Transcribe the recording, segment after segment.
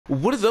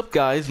What is up,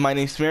 guys? My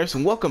name's Teamharris,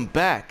 and welcome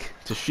back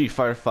to Street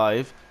Fighter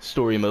V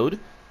Story Mode,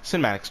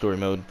 Cinematic Story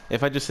Mode.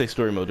 If I just say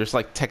Story Mode, there's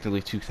like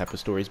technically two types of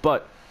stories,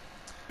 but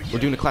we're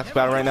doing the classic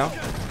battle right now,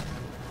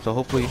 so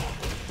hopefully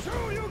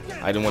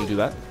I didn't want to do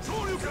that.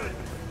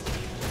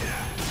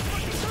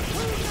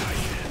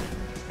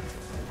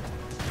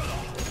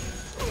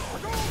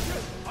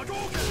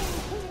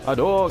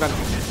 Hadouken!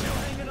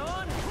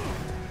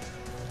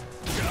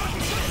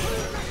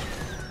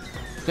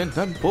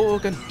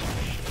 Hadouken!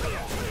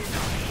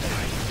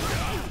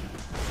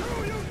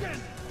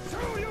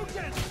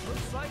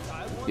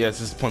 Yes,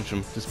 just punch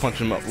him. Just punch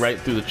him up right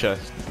through the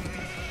chest.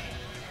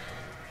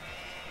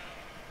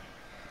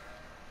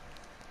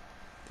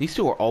 These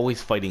two are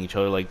always fighting each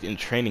other, like in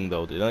training,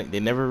 though. They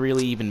never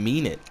really even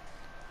mean it.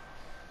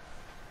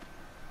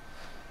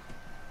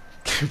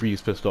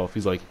 Ryu's pissed off.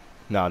 He's like,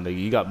 "Nah, nigga,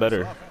 you got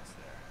better."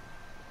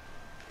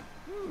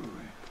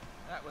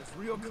 That was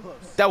real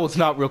close. That was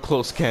not real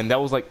close, Ken. That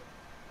was like,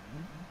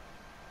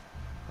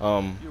 You're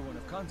one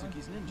of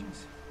Kanzuki's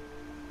ninjas.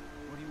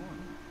 What do you want?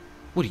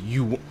 What do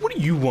you want? What do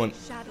you want?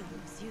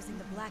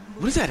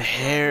 What is that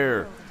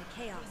hair?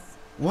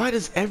 Why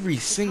does every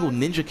single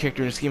ninja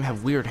character in this game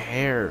have weird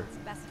hair?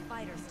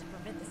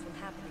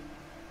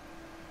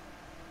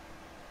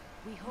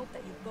 We hope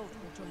that you both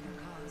will join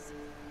our cause.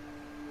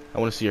 I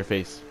want to see your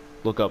face.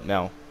 Look up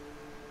now.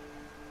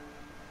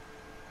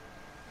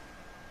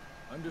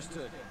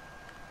 Understood.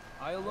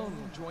 I alone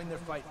will join their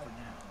fight for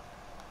now.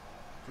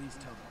 Please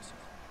tell them so.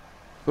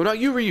 What about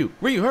you, Ryu?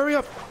 Ryu, hurry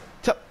up!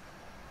 Tell.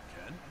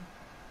 Ken?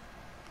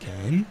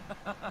 Ken?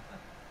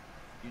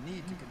 You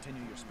need to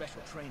continue your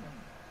special training.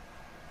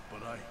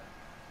 But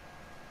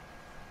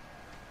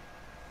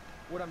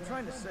what I'm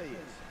trying to say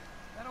is,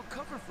 that'll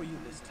cover for you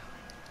this time.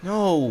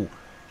 No,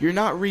 you're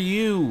not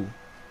Ryu.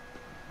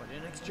 But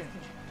in exchange,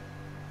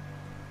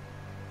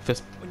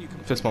 Fist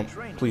bump,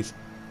 training, please,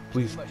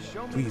 please, you must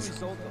show me please. the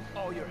result of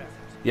all your efforts.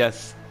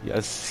 Yes,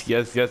 yes,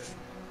 yes, yes.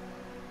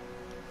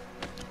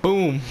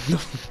 Boom!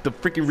 The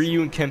freaking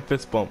Ryu and Ken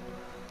fist bump.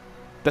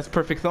 That's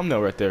perfect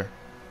thumbnail right there.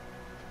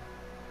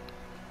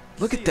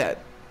 Look at that.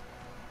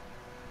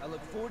 I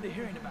look forward to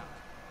hearing about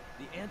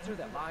the answer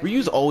that lies.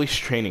 Ryu's always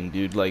training,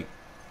 dude. Like,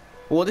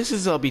 well, this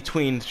is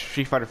between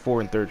Street Fighter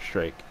 4 and Third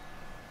Strike.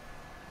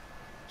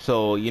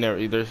 So, you know,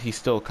 he's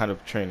still kind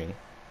of training.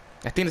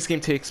 I think this game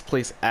takes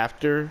place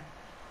after.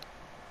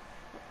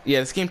 Yeah,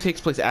 this game takes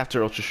place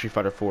after Ultra Street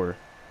Fighter 4,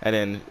 and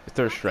then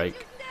Third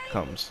Strike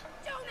comes.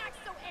 Don't act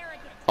so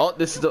arrogant. Oh,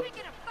 this is the.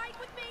 Picking a fight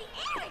with me?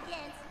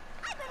 Arrogant?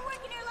 I've been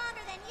working here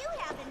longer than you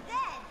have, and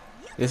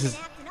then This is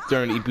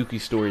during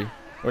Ibuki's story,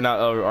 or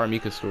not, our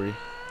Mika story.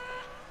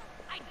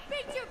 I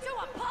beat you to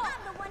a pulp.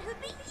 I'm the one who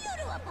beat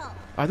you to a pulp.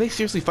 Are they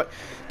seriously fight?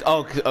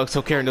 Oh,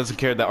 so Karen doesn't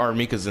care that our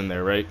Mika's in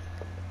there, right?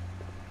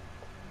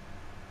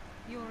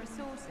 Your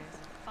resources.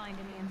 Find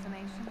any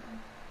information?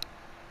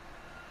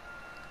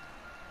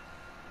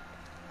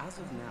 As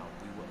of now,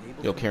 we were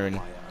able Yo, to Karen,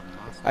 acquire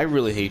a master I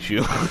really hate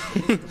you.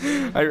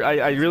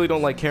 I really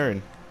don't like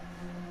Karen.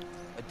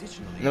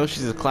 Additionally, I know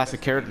she's a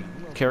classic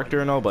character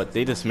and all, but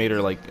they just made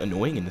her like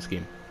annoying in this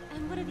game.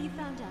 And what have you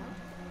found out?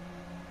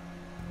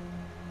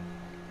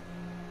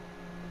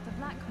 The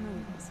Black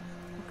Moons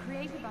were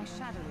created by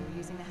Shadowloo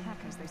using the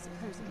hackers they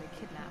supposedly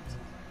kidnapped.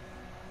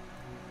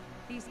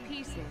 These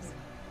pieces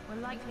were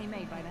likely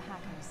made by the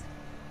hackers.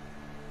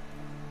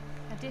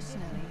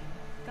 Additionally,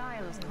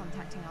 Guile is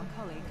contacting our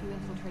colleague who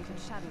infiltrated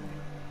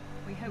Shadowloo.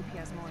 We hope he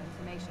has more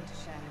information to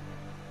share.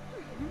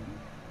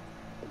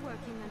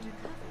 Working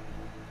undercover.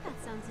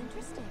 That sounds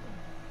interesting.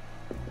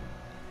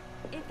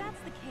 If that's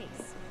the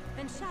case,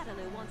 then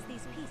Shadowloo wants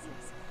these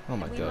pieces. Oh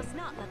my and we god. must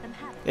not let them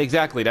have it.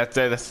 Exactly, that's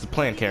the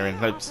plan, Karen.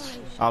 That's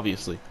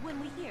obviously. When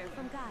we hear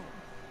from Guile.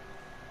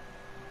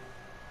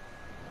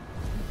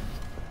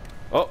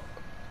 Oh,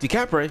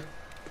 Decapre.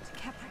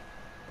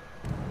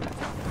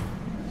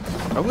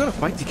 Are we gonna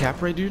fight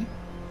Decapre, dude?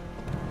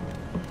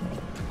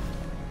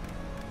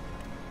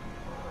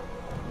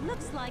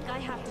 Looks like I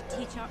have to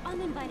teach our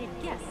uninvited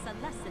guests a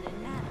lesson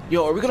in manners.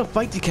 Yo, are we gonna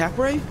fight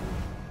Decapre?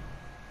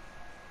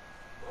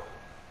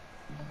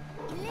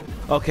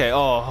 Okay.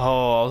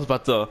 Oh, I was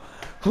about to.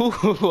 I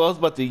was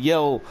about to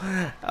yell.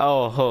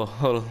 Oh,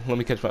 hold on. Let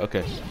me catch my.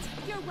 Okay.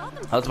 You're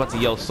welcome. I was about to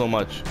yell so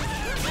much.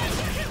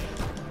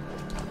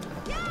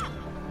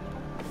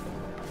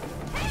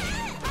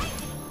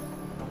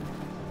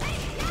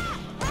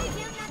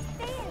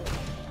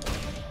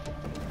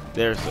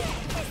 There's.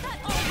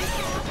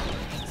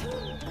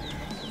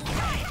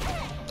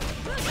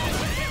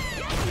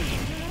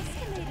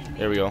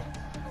 There we go.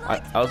 I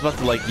was about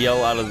to like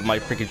yell out of my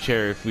freaking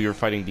chair if we were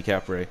fighting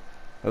Decapre.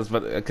 I was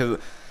about because,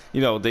 you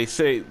know, they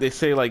say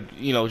like,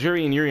 you know,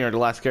 Juri and Yuri are the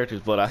last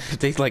characters, but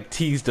they like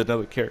teased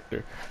another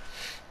character.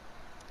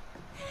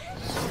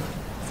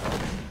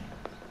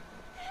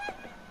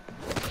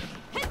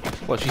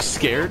 What? She's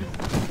scared?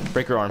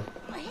 Break her arm.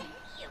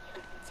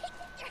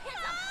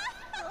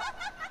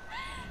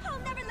 I'll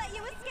never let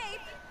you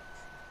escape.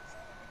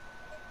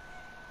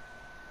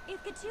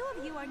 If the two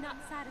of you are not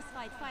satisfied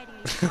satisfied fighting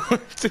each other,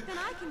 then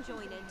I can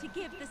join in to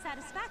give the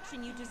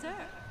satisfaction you deserve.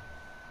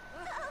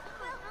 No,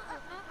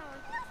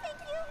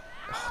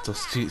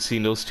 thank you.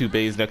 Seeing those two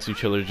bays next to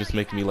each other just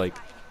making me like.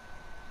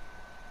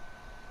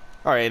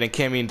 All right, and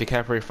Cammy and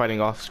DiCaprio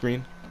fighting off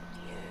screen.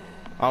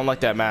 I don't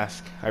like that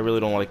mask. I really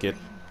don't like it.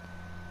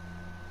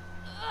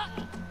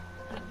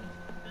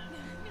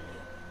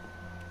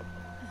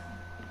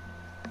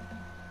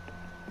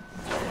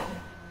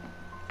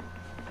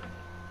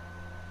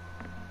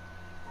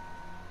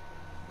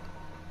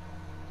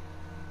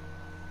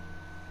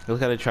 Look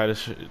how they try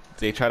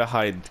to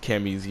hide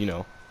Cammy's, you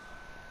know,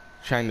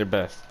 trying their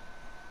best.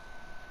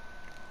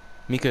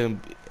 Mika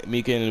and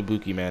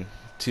Ibuki, man,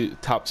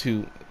 top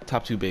two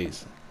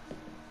bays.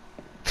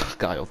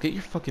 Guile, get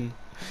your fucking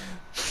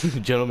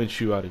gentleman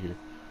shoe out of here.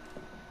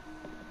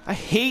 I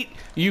hate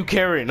you,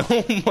 Karen.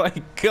 Oh my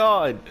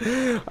god,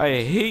 I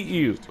hate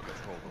you. To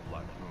control the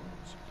Black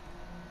Moons.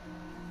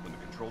 When the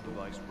control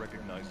device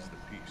recognizes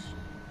the piece,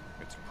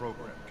 its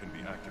program can be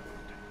activated.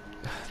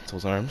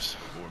 Those arms.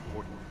 More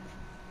importantly,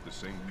 the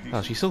same piece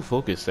Oh, she's so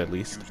focused at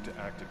least. used to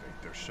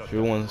activate their She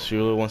shutdown.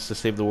 really wants to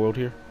save the world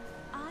here.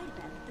 I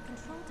bet the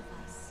control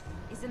device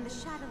is in the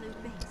Shadaloo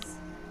base.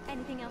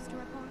 Anything else to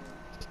report?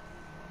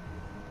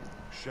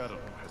 Shadow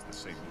has the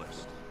same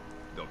list.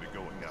 They'll be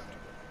going after them.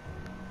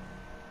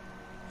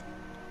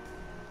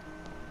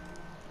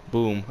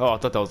 Boom. Oh, I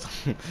thought that was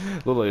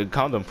looked like a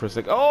condom for a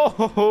sec.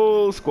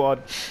 Oh,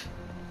 squad.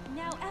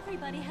 Now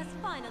everybody has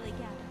finally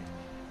gathered,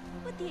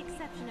 with the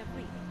exception of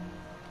Reed.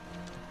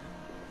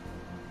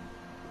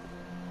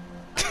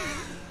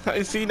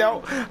 I see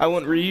now. I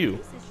want Ryu.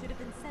 Pieces should have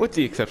been sent With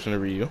the to exception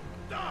of Ryu.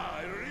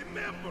 I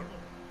remember.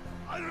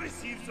 I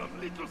received some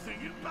little thing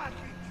in package.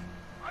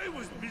 I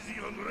was busy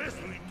on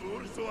wrestling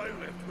tour, so I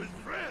left with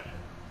friend.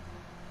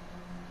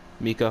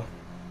 Mika.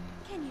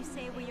 Can you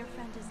say where your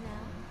friend is now?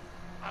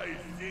 I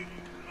think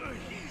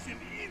he's in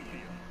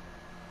India.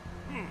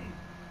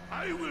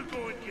 I will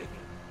go and get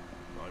him.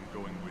 I'm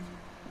going with you.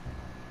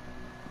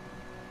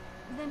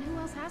 Then who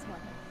else has one?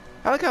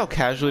 I like how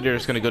casually they're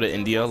just gonna go to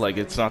India, like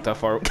it's not that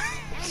far.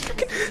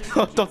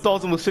 I thought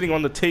Dawson was sitting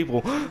on the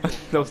table.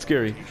 That was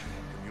scary.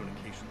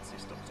 Communication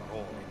systems are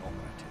all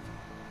inoperative.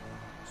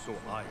 So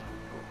I will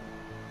go.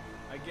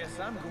 I guess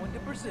I'm going to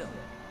Brazil.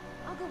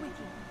 I'll go with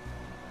you.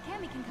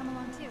 Cammy can come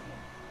along too.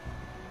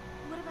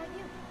 What about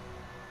you?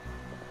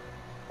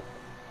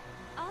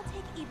 I'll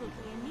take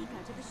Ibuki and Mika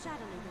to the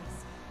Shadaloo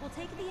base. We'll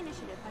take the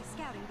initiative by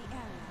scouting the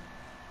area.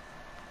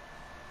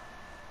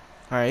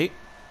 All right.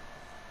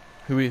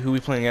 Who we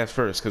playing as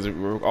first? Because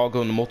we're all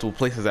going to multiple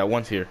places at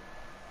once here.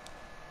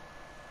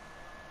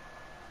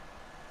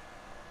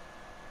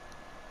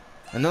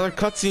 Another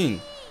cutscene.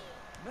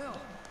 Mel,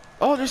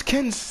 Oh, there's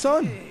Ken's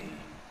son. hey.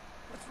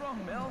 What's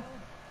wrong, Mel?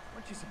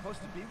 Weren't you supposed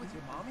to be with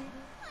your mommy?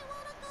 I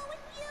want to go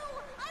with you!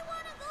 I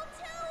want to go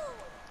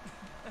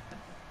too!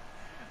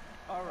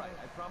 All right,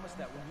 I promise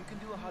that when you can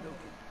do a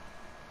Hadouken,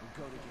 we'll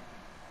go together.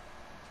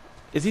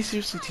 Is he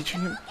seriously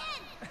teaching him?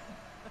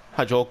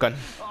 Hadouken.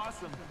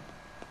 Awesome.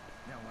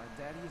 Now, while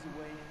Daddy is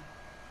away,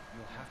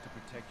 you'll have to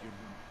protect your mom.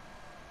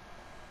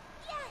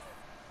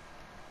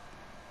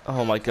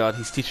 Oh my god,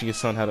 he's teaching his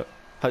son how to...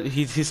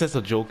 He says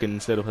Hadouken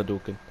instead of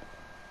Hadouken.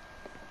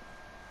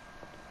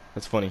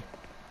 That's funny.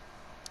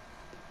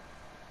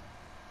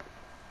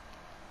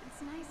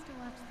 It's nice to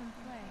watch them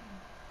play.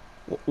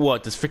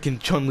 What, does freaking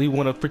Chun-Li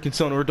want a freaking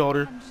son or a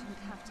daughter? Ken shouldn't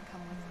have to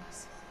come with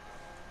us.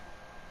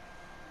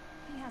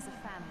 He has a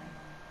family.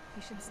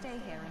 He should stay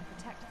here and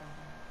protect them.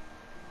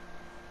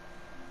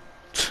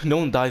 No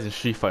one dies in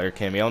Street Fighter,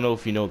 Cammy. I don't know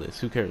if you know this.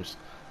 Who cares?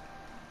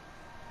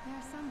 There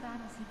are some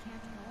battles he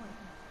can't avoid,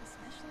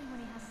 especially when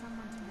he has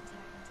someone to protect.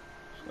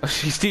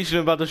 She's teaching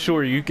him about the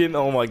Shoryuken.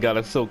 Oh my god,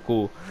 that's so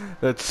cool.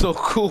 That's so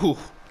cool.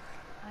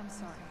 I'm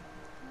sorry.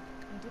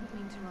 I didn't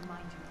mean to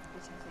remind you of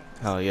bitter things.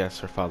 Oh yes,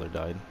 her father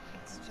died.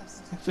 It's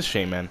just It's a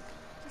shame, man.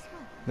 what?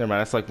 Never mind.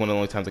 That's like one of the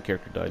only times a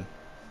character died.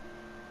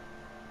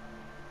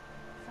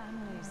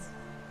 Families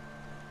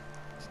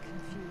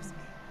confuse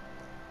me.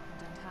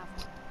 I don't have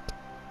one.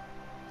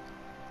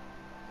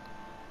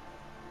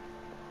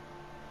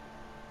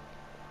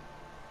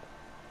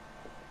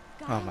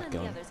 Guile my and the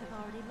God. others have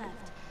already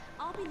left.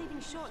 I'll be leaving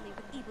shortly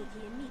with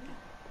Ibuki and Mika.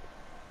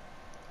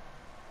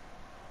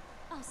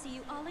 I'll see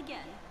you all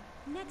again,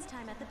 next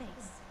time at the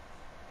base.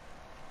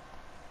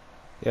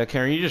 Yeah,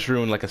 Karen, you just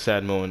ruined like a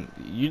sad moment.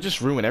 You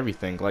just ruined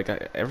everything. Like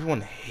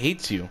everyone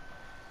hates you.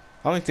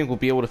 I don't even think we'll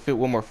be able to fit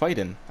one more fight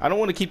in. I don't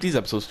want to keep these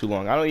episodes too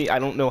long. I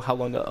don't know how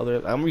long the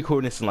other. I'm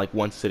recording this in like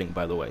one sitting,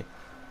 by the way.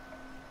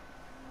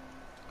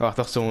 Oh, I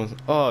thought someone was.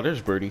 Oh,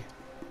 there's Birdie.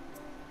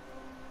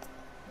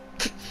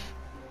 It's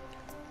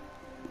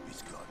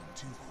gotten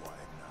too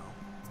quiet now.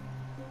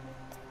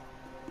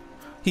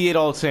 He ate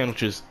all the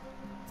sandwiches.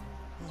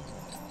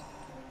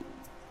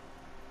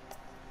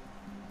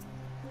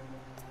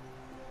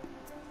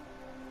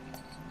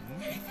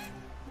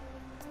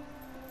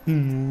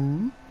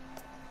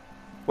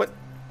 What?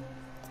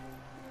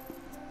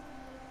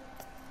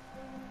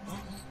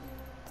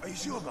 Are you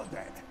sure about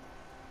that?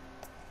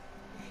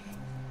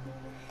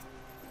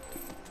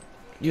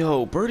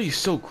 Yo, Birdie's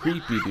so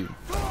creepy, dude.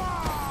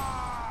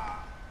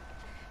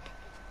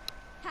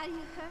 How do you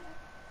hurt?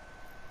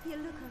 You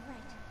look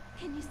alright.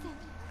 Can you stand?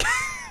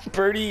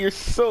 Birdie, you're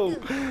so...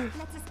 Good.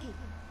 Let's escape.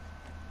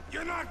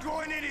 You're not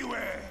going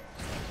anywhere.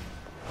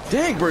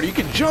 Dang, Birdie, you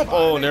can jump.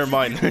 Oh, never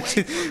mind.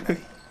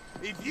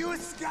 If you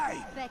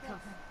escape, Back off.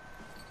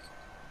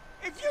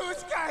 if you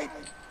escape,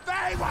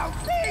 they won't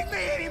feed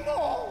me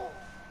anymore.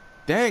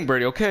 Dang,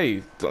 Birdie,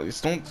 okay.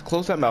 Just don't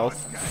close that mouth.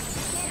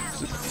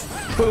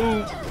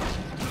 Boom.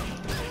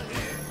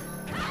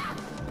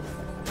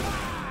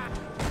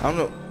 I don't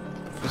know.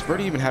 Does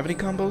Birdie even have any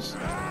combos?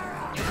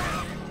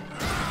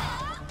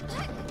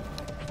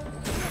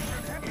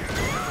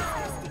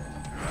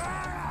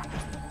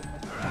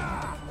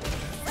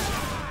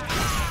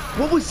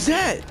 What was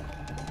that?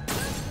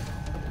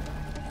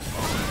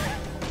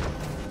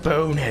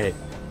 Bonehead.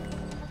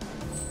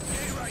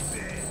 Stay right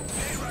there.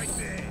 Stay right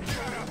there.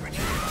 Shut up and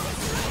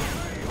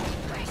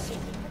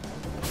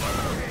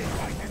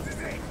this is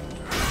it.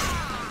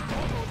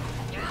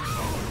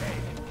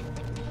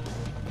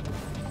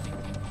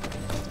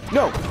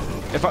 No.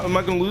 Am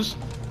I gonna lose?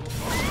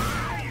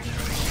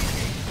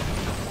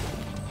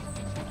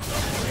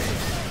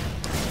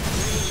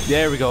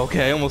 There we go.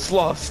 Okay, I almost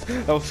lost.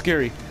 That was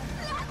scary.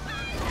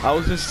 I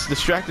was just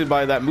distracted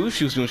by that move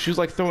she was doing. She was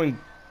like throwing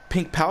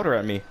pink powder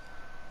at me.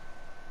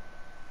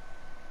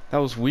 That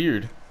was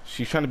weird.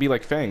 She's trying to be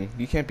like Fang.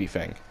 You can't be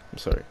Fang. I'm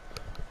sorry.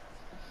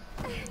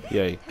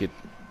 Yeah, get.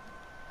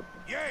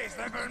 Yes,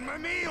 they burned my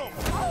meal.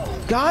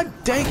 God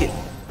dang it!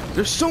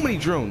 There's so many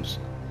drones.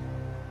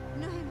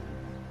 No,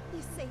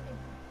 you saved me.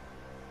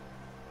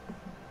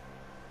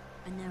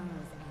 I never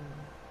was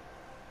angry.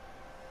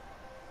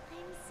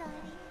 I'm sorry.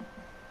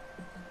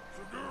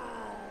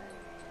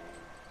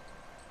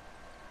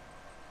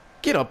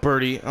 Get up,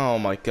 Birdie. Oh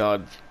my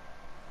God.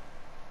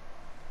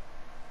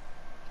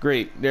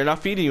 Great. They're not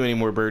feeding you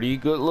anymore, Birdie.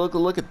 Good.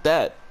 Look at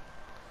that.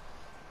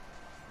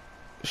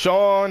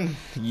 Sean.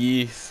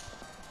 Yes.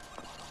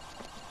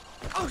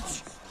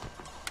 Ouch!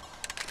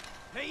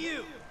 Hey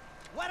you!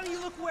 Why don't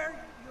you look where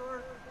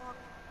you're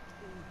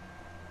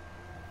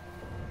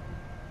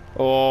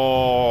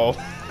Oh.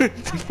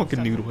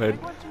 Fucking noodle head.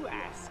 I want to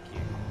ask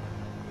you.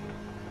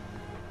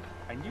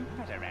 And you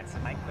better answer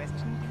my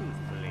question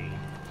truthfully,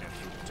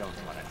 if you don't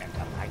want to end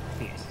up like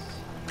this.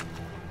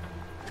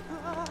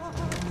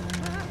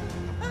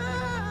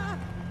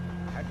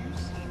 Have you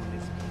seen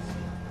this piece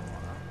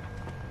before?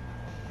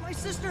 My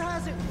sister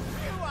has it!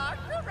 You are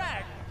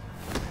correct.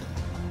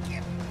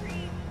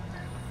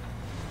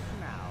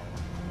 Now,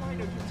 why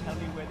don't you tell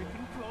me where the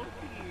control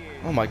key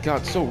is? Oh my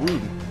God, so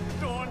rude.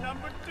 Door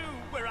number 2,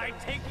 where I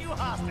take you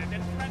hostage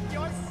and threaten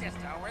your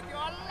sister with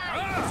your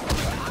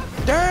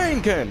life.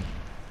 Dang, Ken.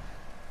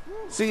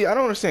 See, I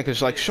don't understand, because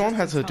like Sean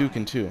has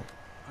Hadouken too.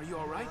 Are you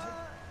alright?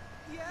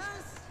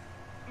 Yes!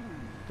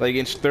 Like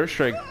in Third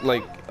Strike,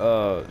 like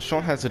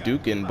Sean has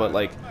Hadouken, but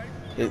like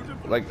it,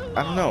 like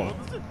I don't know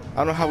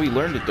how he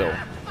learned it though.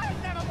 I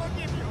never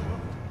forgive you.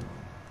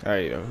 All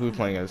right, who are we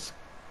playing as?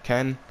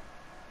 Ken?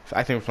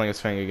 I think we're playing as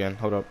Fang again.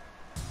 Hold up.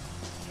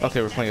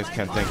 Okay, we're playing as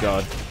Ken. Thank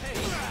God.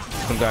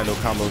 Some guy no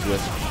combos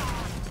with.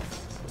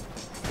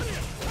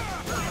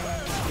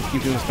 Let's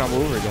keep doing this combo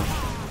over again.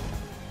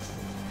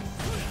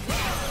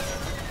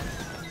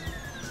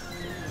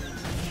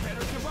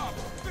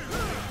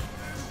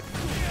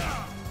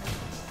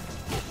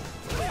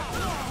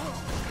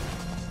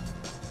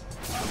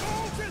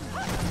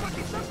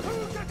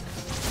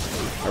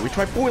 Alright, reach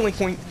my boiling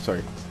point.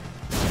 Sorry.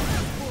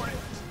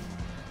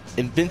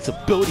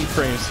 Invincibility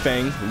frames,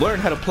 Fang. Learn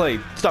how to play.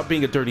 Stop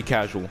being a dirty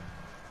casual.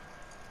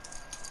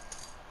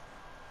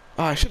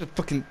 Ah, I should have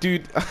fucking...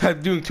 Dude,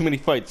 I'm doing too many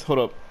fights. Hold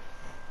up.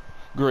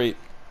 Great.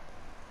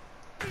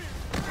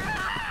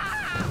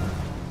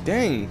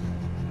 Dang.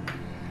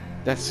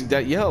 That's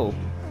that yell.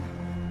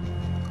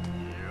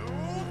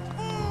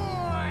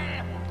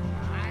 I'll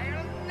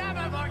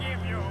never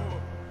forgive you.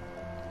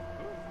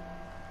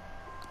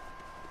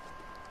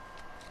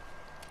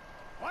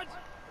 What?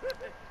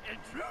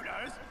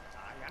 Intruders?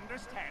 I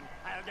understand.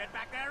 I'll get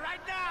back there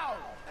right now.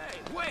 Hey,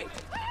 wait!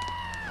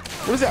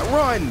 What is that?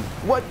 Run!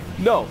 What?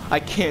 No, I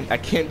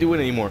can't do it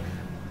anymore.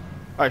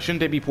 Alright, shouldn't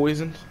they be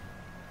poisoned?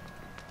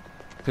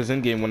 Because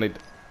in game when they...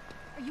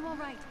 Are you all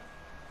right?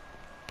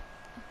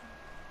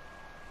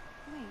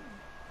 Wait,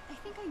 I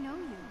think I know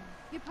you.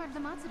 You're part of the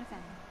Matsuda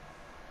family.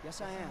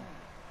 Yes, I am.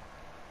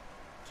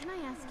 Can I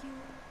ask you,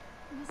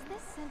 was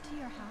this sent to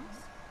your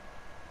house?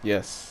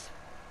 Yes.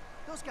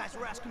 Those guys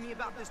were asking me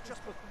about this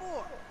just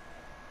before.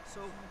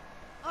 So...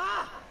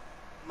 Ah!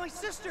 My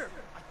sister!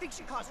 I think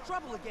she caused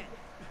trouble again.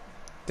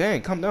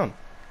 Dang, calm down.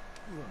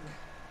 Look,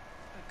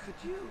 could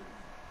you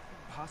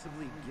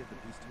possibly give the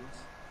piece to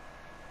us?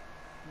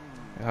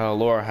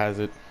 Laura has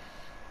it.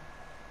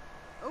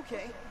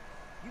 Okay,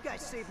 you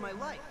guys saved my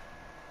life.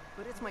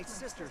 But it's my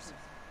sister's.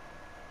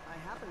 I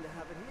happen to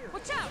have it here.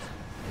 Watch out!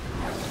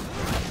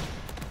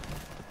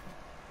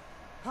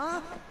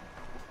 Huh?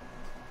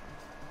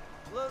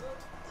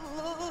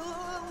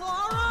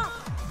 Laura?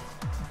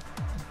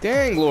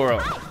 Dang, Laura.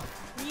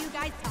 Were you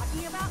guys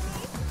talking about me?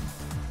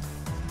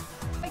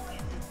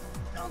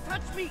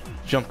 me.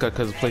 Jump cut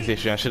because of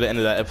PlayStation. I should have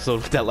ended that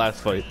episode with that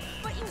last fight.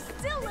 But you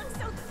still look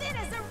so thin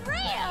as a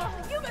rail!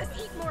 You must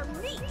eat more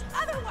meat,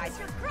 otherwise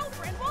your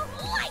girlfriend won't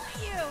like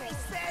you! I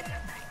said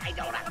I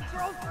don't have a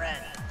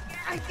girlfriend.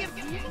 I give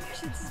you.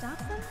 Should stop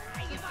them?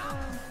 I give up.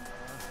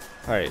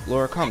 Alright,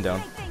 Laura, calm down.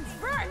 Make things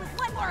burn with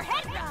one more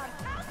head rub!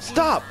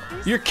 Stop!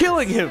 You're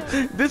killing him!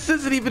 This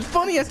isn't even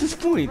funny at this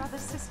point!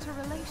 Brother-sister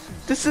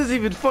relationship. This isn't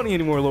even funny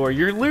anymore, Laura.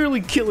 You're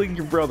literally killing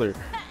your brother.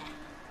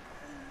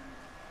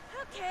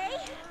 Okay,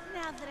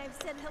 now that I've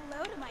said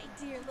hello to my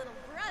dear little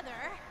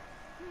brother.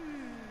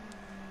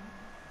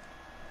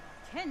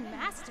 Ken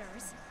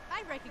Masters?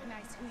 I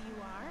recognize who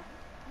you are.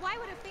 Why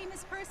would a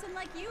famous person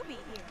like you be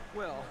here?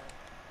 Well,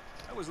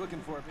 I was looking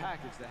for a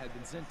package that had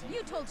been sent to you.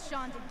 You told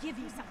Sean to give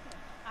you something.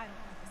 I don't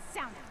like the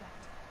sound of that.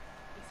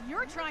 If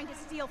you're trying to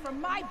steal from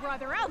my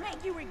brother, I'll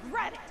make you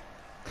regret it.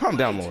 Calm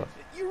down, Laura.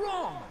 You're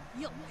wrong.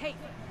 You'll pay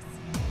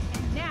for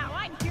this. And now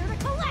I'm here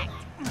to collect.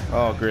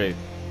 Oh, great.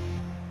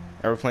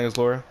 Ever playing as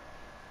Laura?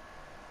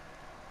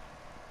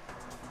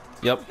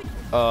 Yep.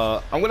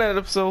 I'm gonna end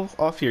the episode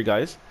off here,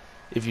 guys.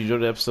 If you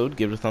enjoyed the episode,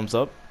 give it a thumbs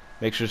up.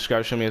 Make sure to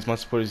subscribe, show me as much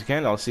support as you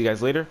can. I'll see you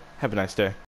guys later. Have a nice day.